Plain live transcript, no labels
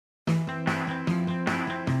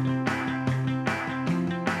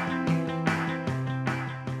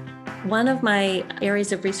One of my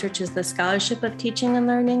areas of research is the Scholarship of Teaching and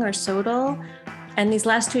Learning, or SOTL. And these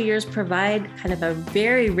last 2 years provide kind of a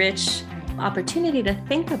very rich opportunity to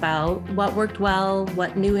think about what worked well,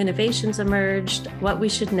 what new innovations emerged, what we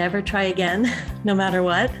should never try again, no matter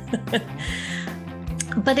what.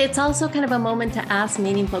 But it's also kind of a moment to ask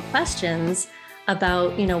meaningful questions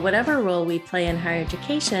about, whatever role we play in higher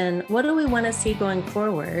education, what do we want to see going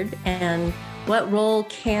forward? And what role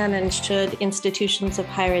can and should institutions of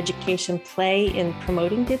higher education play in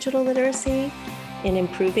promoting digital literacy, in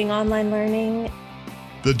improving online learning?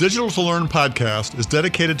 The Digital to Learn podcast is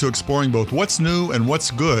dedicated to exploring both what's new and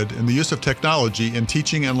what's good in the use of technology in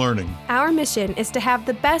teaching and learning. Our mission is to have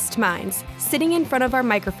the best minds sitting in front of our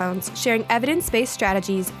microphones, sharing evidence-based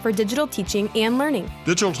strategies for digital teaching and learning.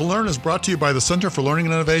 Digital to Learn is brought to you by the Center for Learning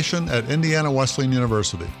and Innovation at Indiana Wesleyan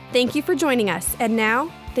University. Thank you for joining us. And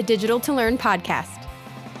now, the Digital to Learn podcast.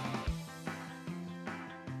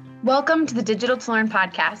 Welcome to the Digital to Learn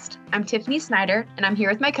podcast. I'm Tiffany Snyder, and I'm here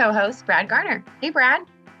with my co-host, Brad Garner. Hey, Brad.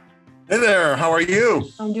 Hey there. How are you?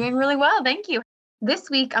 I'm doing really well. Thank you. This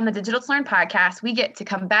week on the Digital to Learn podcast, we get to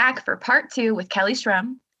come back for part 2 with Kelly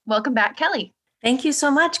Schrum. Welcome back, Kelly. Thank you so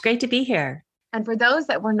much. Great to be here. And for those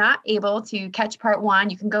that were not able to catch part 1,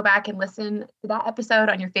 you can go back and listen to that episode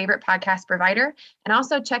on your favorite podcast provider, and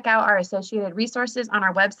also check out our associated resources on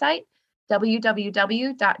our website,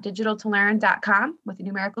 www.digitaltolearn.com, with a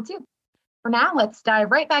numerical 2. For now, let's dive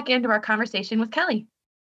right back into our conversation with Kelly.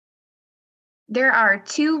 There are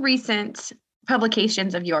 2 recent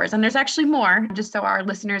publications of yours, and there's actually more, just so our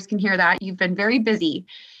listeners can hear that. You've been very busy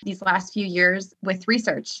these last few years with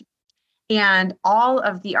research, and all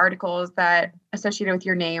of the articles that associated with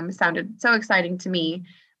your name sounded so exciting to me.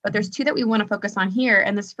 But there's 2 that we want to focus on here,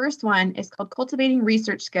 and this first one is called Cultivating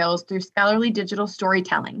Research Skills Through Scholarly Digital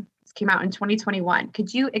Storytelling. This came out in 2021.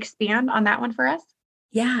 Could you expand on that one for us?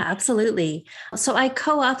 Yeah, absolutely. So I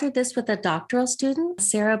co-authored this with a doctoral student,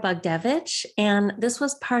 Sarah Bogdevich, and this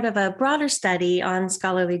was part of a broader study on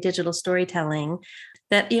scholarly digital storytelling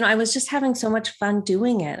that, I was just having so much fun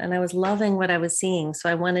doing it, and I was loving what I was seeing. So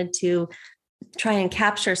I wanted to try and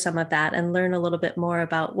capture some of that and learn a little bit more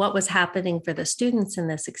about what was happening for the students in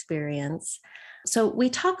this experience. So we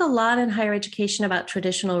talk a lot in higher education about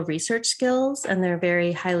traditional research skills, and they're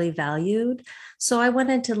very highly valued. So I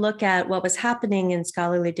wanted to look at what was happening in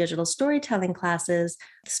scholarly digital storytelling classes,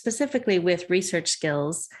 specifically with research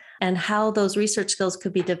skills, and how those research skills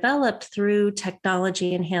could be developed through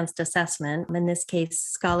technology-enhanced assessment, in this case,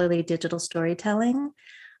 scholarly digital storytelling.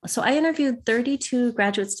 So I interviewed 32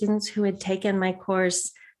 graduate students who had taken my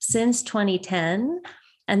course since 2010.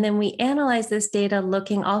 And then we analyzed this data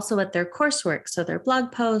looking also at their coursework. So their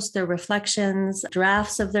blog posts, their reflections,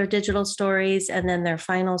 drafts of their digital stories, and then their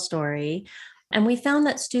final story. And we found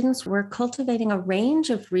that students were cultivating a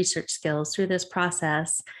range of research skills through this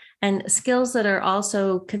process, and skills that are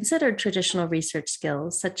also considered traditional research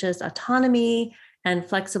skills, such as autonomy and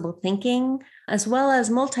flexible thinking, as well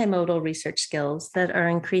as multimodal research skills that are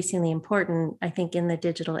increasingly important, I think, in the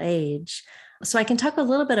digital age. So I can talk a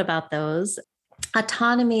little bit about those.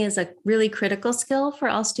 Autonomy is a really critical skill for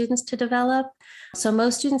all students to develop. So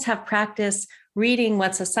most students have practice reading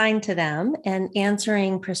what's assigned to them and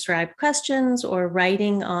answering prescribed questions or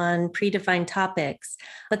writing on predefined topics.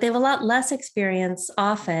 But they have a lot less experience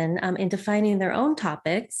often in defining their own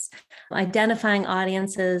topics, identifying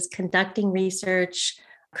audiences, conducting research,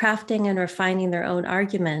 crafting and refining their own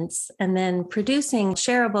arguments, and then producing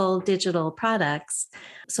shareable digital products.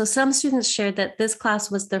 So some students shared that this class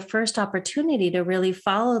was their first opportunity to really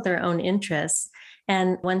follow their own interests.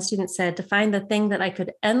 And one student said, to find the thing that I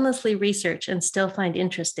could endlessly research and still find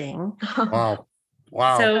interesting. Wow.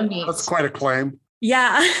 So, that's quite a claim.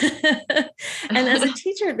 Yeah. And as a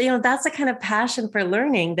teacher, that's the kind of passion for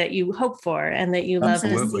learning that you hope for and that you love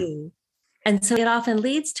to see. And so it often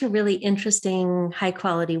leads to really interesting, high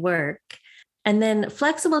quality work. And then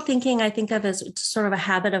flexible thinking, I think of as sort of a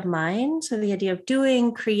habit of mind. So the idea of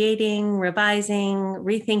doing, creating, revising,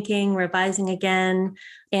 rethinking, revising again.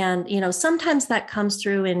 And, sometimes that comes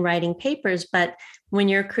through in writing papers, but when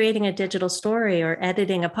you're creating a digital story or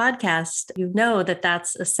editing a podcast, that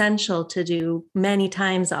that's essential to do many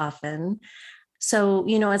times often. So,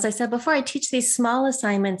 as I said before, I teach these small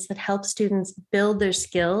assignments that help students build their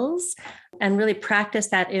skills and really practice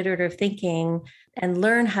that iterative thinking and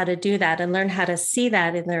learn how to do that and learn how to see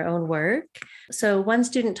that in their own work. So one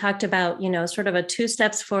student talked about, sort of a 2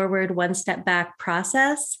 steps forward, 1 step back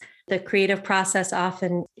process. The creative process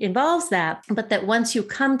often involves that, but that once you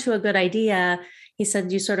come to a good idea, he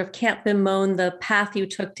said, you sort of can't bemoan the path you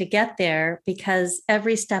took to get there because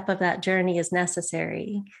every step of that journey is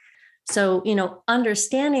necessary. So,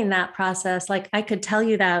 understanding that process, like I could tell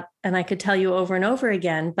you that and I could tell you over and over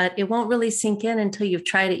again, but it won't really sink in until you've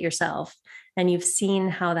tried it yourself and you've seen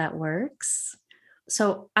how that works.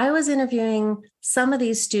 So I was interviewing some of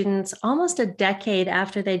these students almost a decade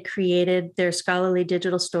after they'd created their scholarly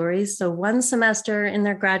digital stories. So one semester in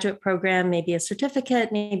their graduate program, maybe a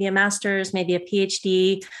certificate, maybe a master's, maybe a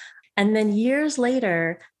PhD. And then years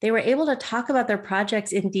later, they were able to talk about their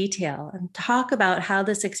projects in detail and talk about how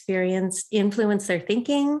this experience influenced their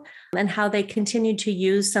thinking and how they continued to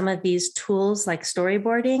use some of these tools like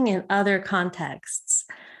storyboarding in other contexts,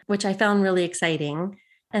 which I found really exciting.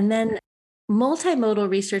 And then multimodal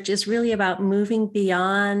research is really about moving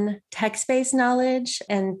beyond text-based knowledge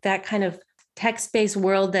and that kind of text-based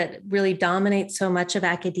world that really dominates so much of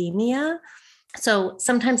academia. So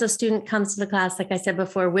sometimes a student comes to the class, like I said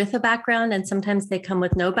before, with a background, and sometimes they come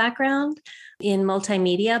with no background in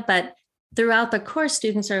multimedia. But throughout the course,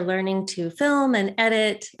 students are learning to film and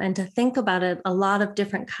edit and to think about it, a lot of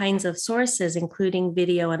different kinds of sources, including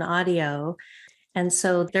video and audio. And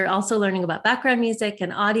so they're also learning about background music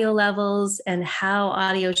and audio levels and how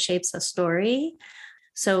audio shapes a story.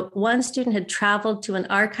 So one student had traveled to an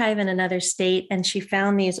archive in another state, and she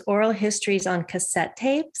found these oral histories on cassette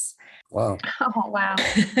tapes. Wow. Oh, wow.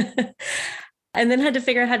 And then had to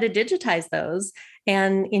figure out how to digitize those.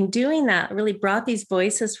 And in doing that, really brought these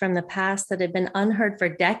voices from the past that had been unheard for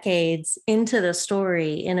decades into the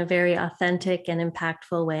story in a very authentic and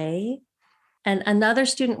impactful way. And another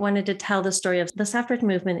student wanted to tell the story of the suffrage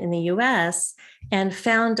movement in the US and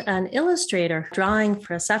found an illustrator drawing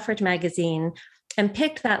for a suffrage magazine and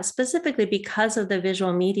picked that specifically because of the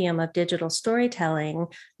visual medium of digital storytelling,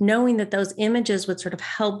 knowing that those images would sort of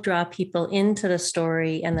help draw people into the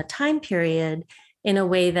story and the time period in a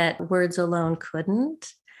way that words alone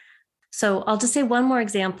couldn't. So I'll just say one more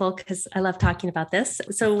example because I love talking about this.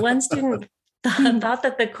 So one student thought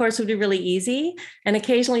that the course would be really easy. And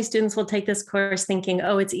occasionally students will take this course thinking,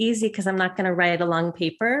 oh, it's easy because I'm not going to write a long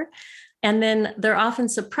paper. And then they're often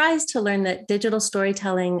surprised to learn that digital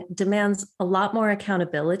storytelling demands a lot more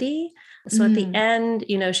accountability. So at the end,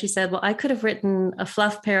 she said, well, I could have written a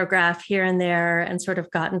fluff paragraph here and there and sort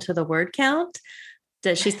of gotten to the word count.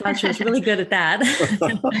 That she thought she was really good at that.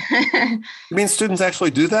 You mean students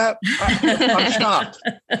actually do that? I'm shocked.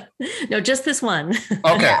 No, just this one.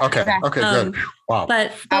 Okay, good. Wow.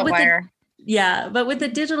 But with the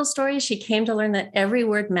digital story, she came to learn that every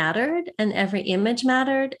word mattered and every image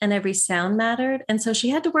mattered and every sound mattered. And so she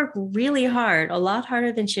had to work really hard, a lot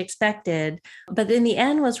harder than she expected, but in the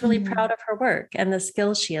end was really proud of her work and the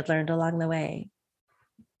skills she had learned along the way.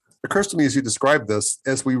 It occurs to me as you describe this,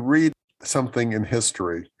 as we read something in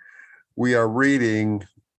history, we are reading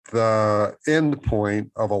the end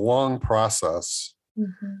point of a long process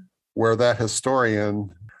where that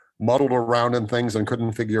historian muddled around in things and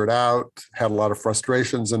couldn't figure it out, had a lot of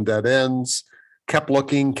frustrations and dead ends, kept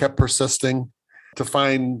looking, kept persisting to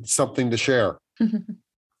find something to share.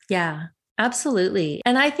 Yeah, absolutely.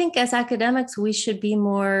 And I think as academics, we should be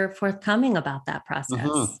more forthcoming about that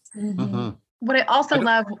process. What I also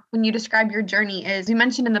love when you describe your journey is, you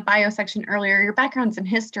mentioned in the bio section earlier, your background's in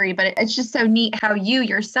history, but it's just so neat how you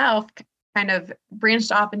yourself kind of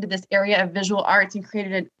branched off into this area of visual arts and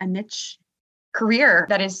created a niche career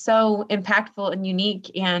that is so impactful and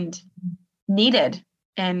unique and needed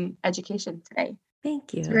in education today.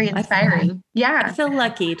 Thank you. It's very inspiring. I feel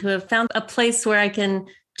lucky to have found a place where I can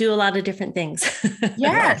do a lot of different things.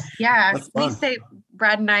 Yes. Yeah. We say,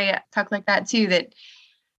 Brad and I talk like that too, that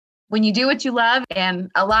when you do what you love and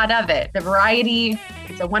a lot of it, the variety,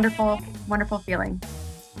 it's a wonderful, wonderful feeling.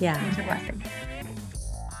 Yeah. It's a blessing.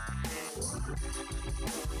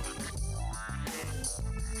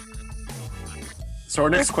 So our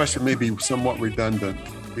next question may be somewhat redundant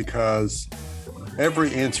because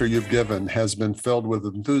every answer you've given has been filled with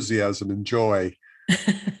enthusiasm and joy,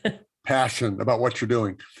 passion about what you're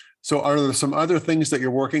doing. So are there some other things that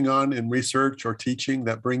you're working on in research or teaching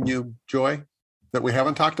that bring you joy that we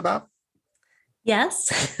haven't talked about?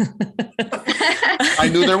 Yes. I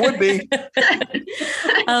knew there would be.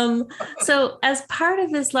 So as part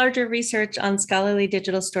of this larger research on scholarly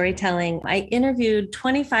digital storytelling, I interviewed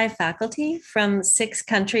 25 faculty from 6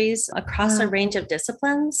 countries across a range of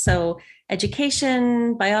disciplines. So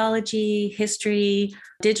education, biology, history,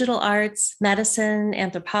 digital arts, medicine,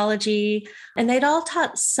 anthropology, and they'd all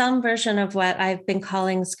taught some version of what I've been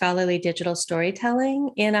calling scholarly digital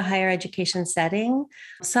storytelling in a higher education setting,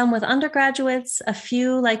 some with undergraduates, a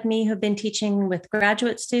few like me who've been teaching with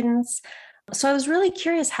graduate students. So I was really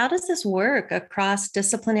curious, how does this work across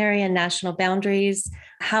disciplinary and national boundaries?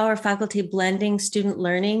 How are faculty blending student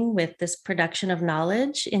learning with this production of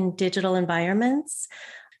knowledge in digital environments?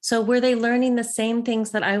 So were they learning the same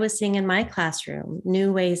things that I was seeing in my classroom,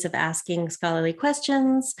 new ways of asking scholarly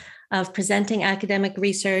questions, of presenting academic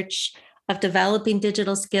research, of developing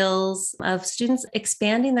digital skills, of students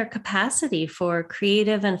expanding their capacity for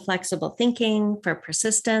creative and flexible thinking, for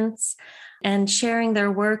persistence, and sharing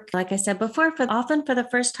their work, like I said before, often for the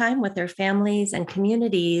first time with their families and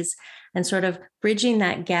communities, and sort of bridging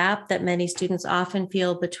that gap that many students often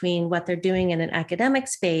feel between what they're doing in an academic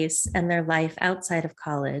space and their life outside of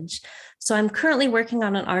college. So I'm currently working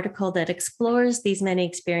on an article that explores these many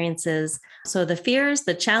experiences. So the fears,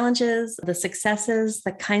 the challenges, the successes,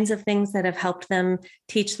 the kinds of things that have helped them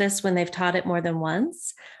teach this when they've taught it more than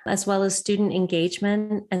once, as well as student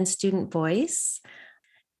engagement and student voice.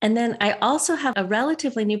 And then I also have a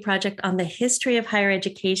relatively new project on the history of higher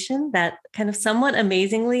education that kind of somewhat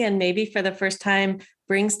amazingly, and maybe for the first time,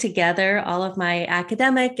 brings together all of my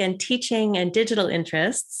academic and teaching and digital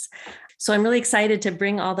interests. So I'm really excited to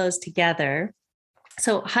bring all those together.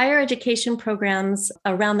 So higher education programs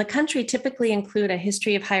around the country typically include a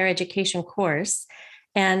history of higher education course.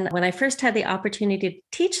 And when I first had the opportunity to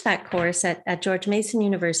teach that course at George Mason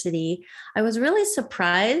University, I was really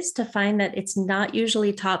surprised to find that it's not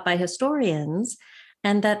usually taught by historians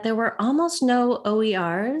and that there were almost no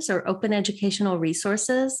OERs or open educational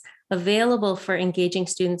resources available for engaging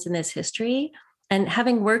students in this history. And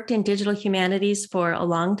having worked in digital humanities for a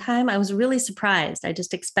long time, I was really surprised. I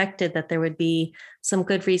just expected that there would be some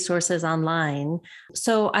good resources online.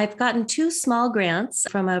 So I've gotten 2 small grants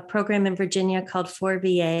from a program in Virginia called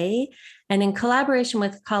 4VA, and in collaboration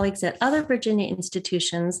with colleagues at other Virginia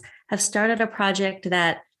institutions, have started a project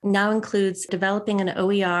that now includes developing an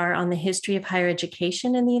OER on the history of higher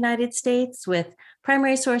education in the United States with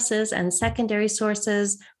primary sources and secondary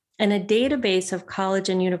sources, and a database of college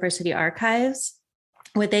and university archives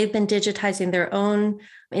where they've been digitizing their own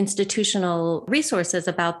institutional resources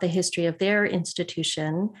about the history of their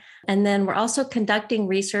institution. And then we're also conducting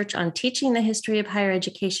research on teaching the history of higher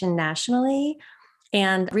education nationally,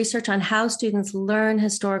 and research on how students learn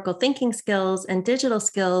historical thinking skills and digital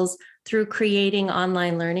skills through creating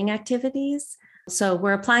online learning activities. So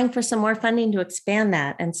we're applying for some more funding to expand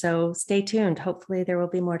that. And so stay tuned. Hopefully there will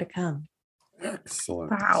be more to come.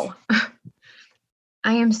 Excellent. Wow.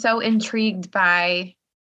 I am so intrigued by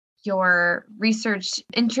your research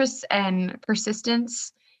interests and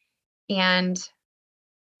persistence. And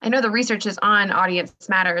I know the research is on Audience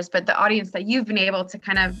Matters, but the audience that you've been able to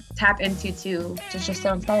kind of tap into too is just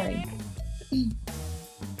so inspiring.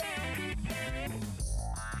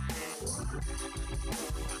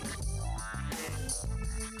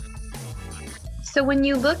 So when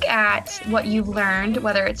you look at what you've learned,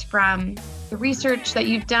 whether it's from the research that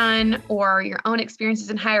you've done or your own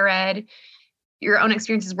experiences in higher ed, your own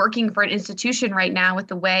experiences working for an institution right now with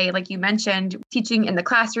the way, like you mentioned, teaching in the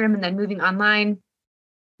classroom and then moving online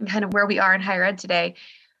and kind of where we are in higher ed today,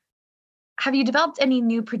 have you developed any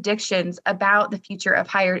new predictions about the future of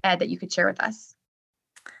higher ed that you could share with us?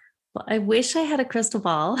 Well, I wish I had a crystal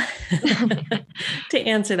ball to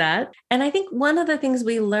answer that. And I think one of the things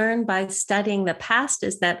we learn by studying the past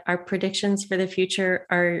is that our predictions for the future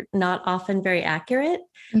are not often very accurate,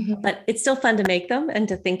 but it's still fun to make them and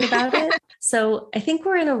to think about it. So I think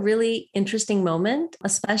we're in a really interesting moment,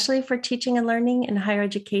 especially for teaching and learning in higher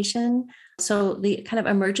education. So the kind of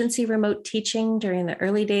emergency remote teaching during the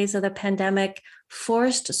early days of the pandemic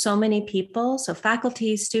forced so many people, so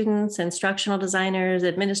faculty, students, instructional designers,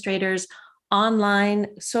 administrators, online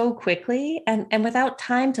so quickly and without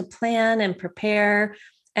time to plan and prepare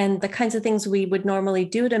and the kinds of things we would normally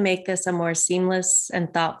do to make this a more seamless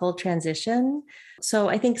and thoughtful transition. So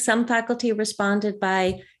I think some faculty responded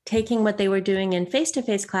by taking what they were doing in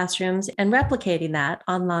face-to-face classrooms and replicating that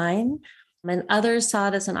online. And others saw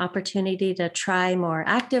it as an opportunity to try more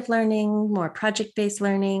active learning, more project-based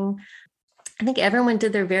learning. I think everyone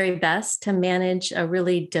did their very best to manage a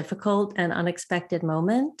really difficult and unexpected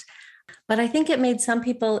moment. But I think it made some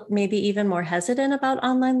people maybe even more hesitant about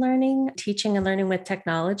online learning, teaching and learning with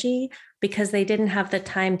technology, because they didn't have the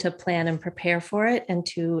time to plan and prepare for it and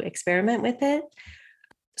to experiment with it.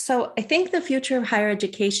 So I think the future of higher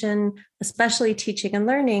education, especially teaching and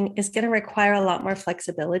learning, is going to require a lot more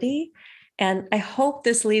flexibility. And I hope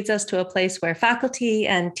this leads us to a place where faculty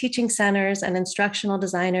and teaching centers and instructional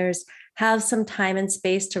designers have some time and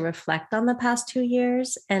space to reflect on the past 2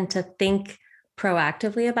 years and to think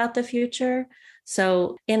proactively about the future.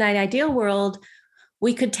 So in an ideal world,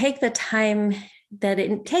 we could take the time that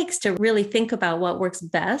it takes to really think about what works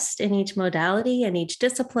best in each modality and each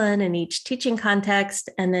discipline and each teaching context,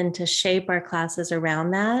 and then to shape our classes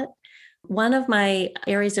around that. One of my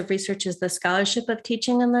areas of research is the Scholarship of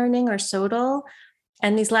Teaching and Learning, or SOTL.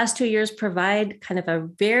 And these last 2 years provide kind of a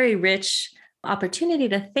very rich opportunity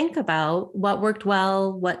to think about what worked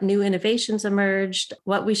well, what new innovations emerged,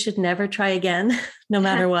 what we should never try again, no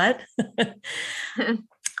matter what.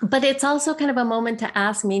 But it's also kind of a moment to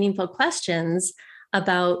ask meaningful questions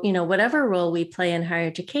about, whatever role we play in higher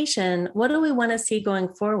education, what do we want to see going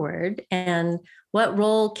forward? And what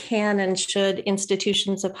role can and should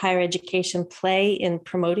institutions of higher education play in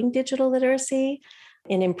promoting digital literacy,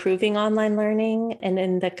 in improving online learning, and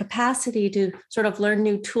in the capacity to sort of learn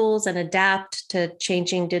new tools and adapt to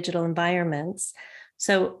changing digital environments?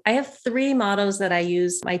 So I have 3 mottos that I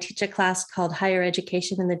use. I teach a class called Higher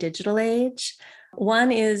Education in the Digital Age.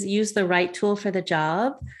 One is use the right tool for the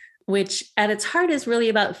job, which at its heart is really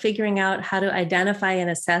about figuring out how to identify and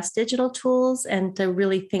assess digital tools and to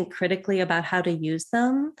really think critically about how to use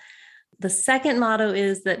them. The second motto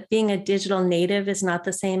is that being a digital native is not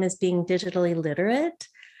the same as being digitally literate.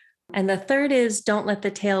 And the third is don't let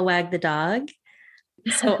the tail wag the dog.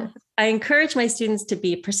 So I encourage my students to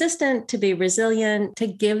be persistent, to be resilient, to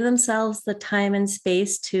give themselves the time and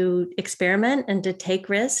space to experiment and to take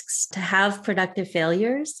risks, to have productive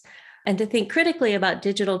failures, and to think critically about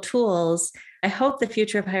digital tools. I hope the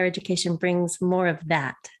future of higher education brings more of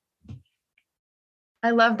that. I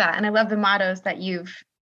love that. And I love the mottos that you've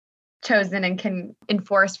chosen and can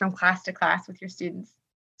enforce from class to class with your students.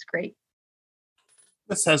 It's great.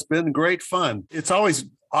 This has been great fun. It's always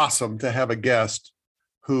awesome to have a guest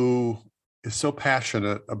who is so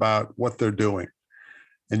passionate about what they're doing.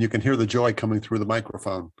 And you can hear the joy coming through the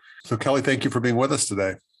microphone. So Kelly, thank you for being with us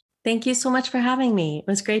today. Thank you so much for having me. It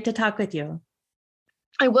was great to talk with you.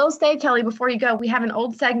 I will say, Kelly, before you go, we have an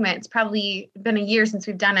old segment. It's probably been a year since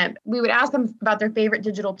we've done it. We would ask them about their favorite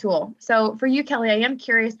digital tool. So for you, Kelly, I am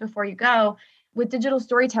curious before you go, with digital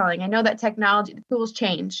storytelling, I know that technology, the tools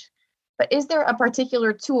change, but is there a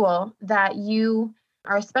particular tool that you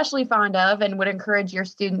are especially fond of and would encourage your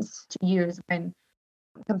students to use when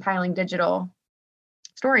compiling digital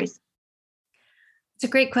stories? It's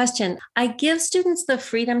a great question. I give students the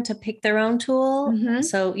freedom to pick their own tool. Mm-hmm.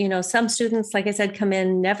 So, some students, like I said, come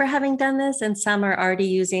in never having done this, and some are already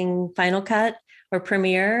using Final Cut or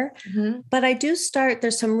Premiere. Mm-hmm. But I do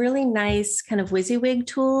there's some really nice kind of WYSIWYG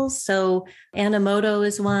tools. So Animoto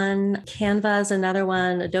is one, Canva is another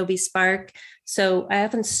one, Adobe Spark. So I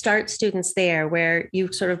often start students there where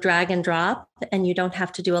you sort of drag and drop and you don't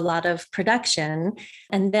have to do a lot of production.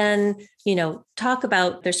 And then, talk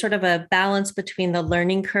about there's sort of a balance between the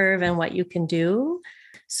learning curve and what you can do.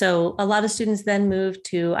 So a lot of students then move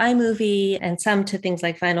to iMovie and some to things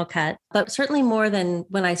like Final Cut, but certainly more than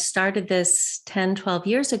when I started this 10, 12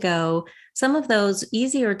 years ago. Some of those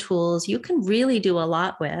easier tools you can really do a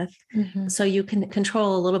lot with. Mm-hmm. So you can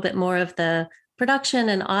control a little bit more of the production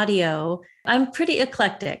and audio. I'm pretty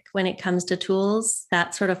eclectic when it comes to tools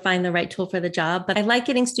that sort of find the right tool for the job, but I like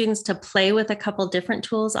getting students to play with a couple different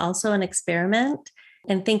tools also and experiment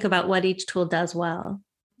and think about what each tool does well.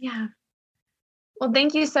 Yeah. Well,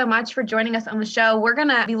 thank you so much for joining us on the show. We're going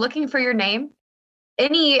to be looking for your name.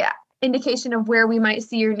 Any indication of where we might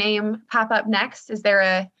see your name pop up next? Is there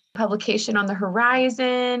a publication on the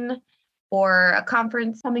horizon or a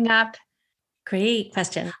conference coming up? Great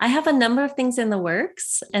question. I have a number of things in the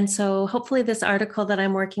works. And so hopefully this article that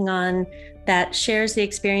I'm working on that shares the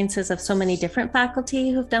experiences of so many different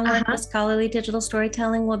faculty who've done work with scholarly digital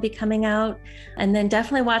storytelling will be coming out. And then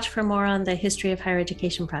definitely watch for more on the History of Higher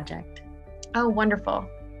Education project. Oh, wonderful.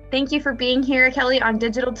 Thank you for being here, Kelly, on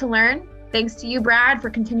Digital to Learn. Thanks to you, Brad,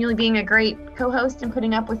 for continually being a great co-host and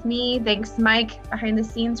putting up with me. Thanks, Mike, behind the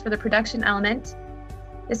scenes for the production element.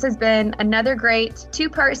 This has been another great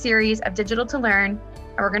 2-part series of Digital to Learn.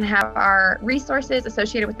 And we're going to have our resources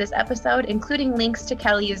associated with this episode, including links to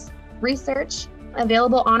Kelly's research,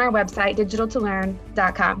 available on our website,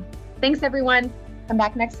 digitaltolearn.com. Thanks, everyone. Come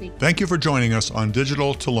back next week. Thank you for joining us on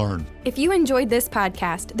Digital to Learn. If you enjoyed this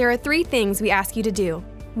podcast, there are 3 things we ask you to do.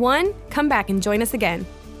 1, come back and join us again.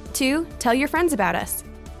 2, tell your friends about us.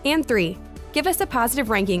 And 3, give us a positive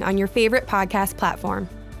ranking on your favorite podcast platform.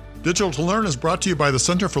 Digital to Learn is brought to you by the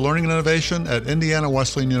Center for Learning and Innovation at Indiana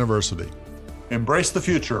Wesleyan University. Embrace the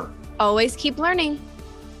future. Always keep learning.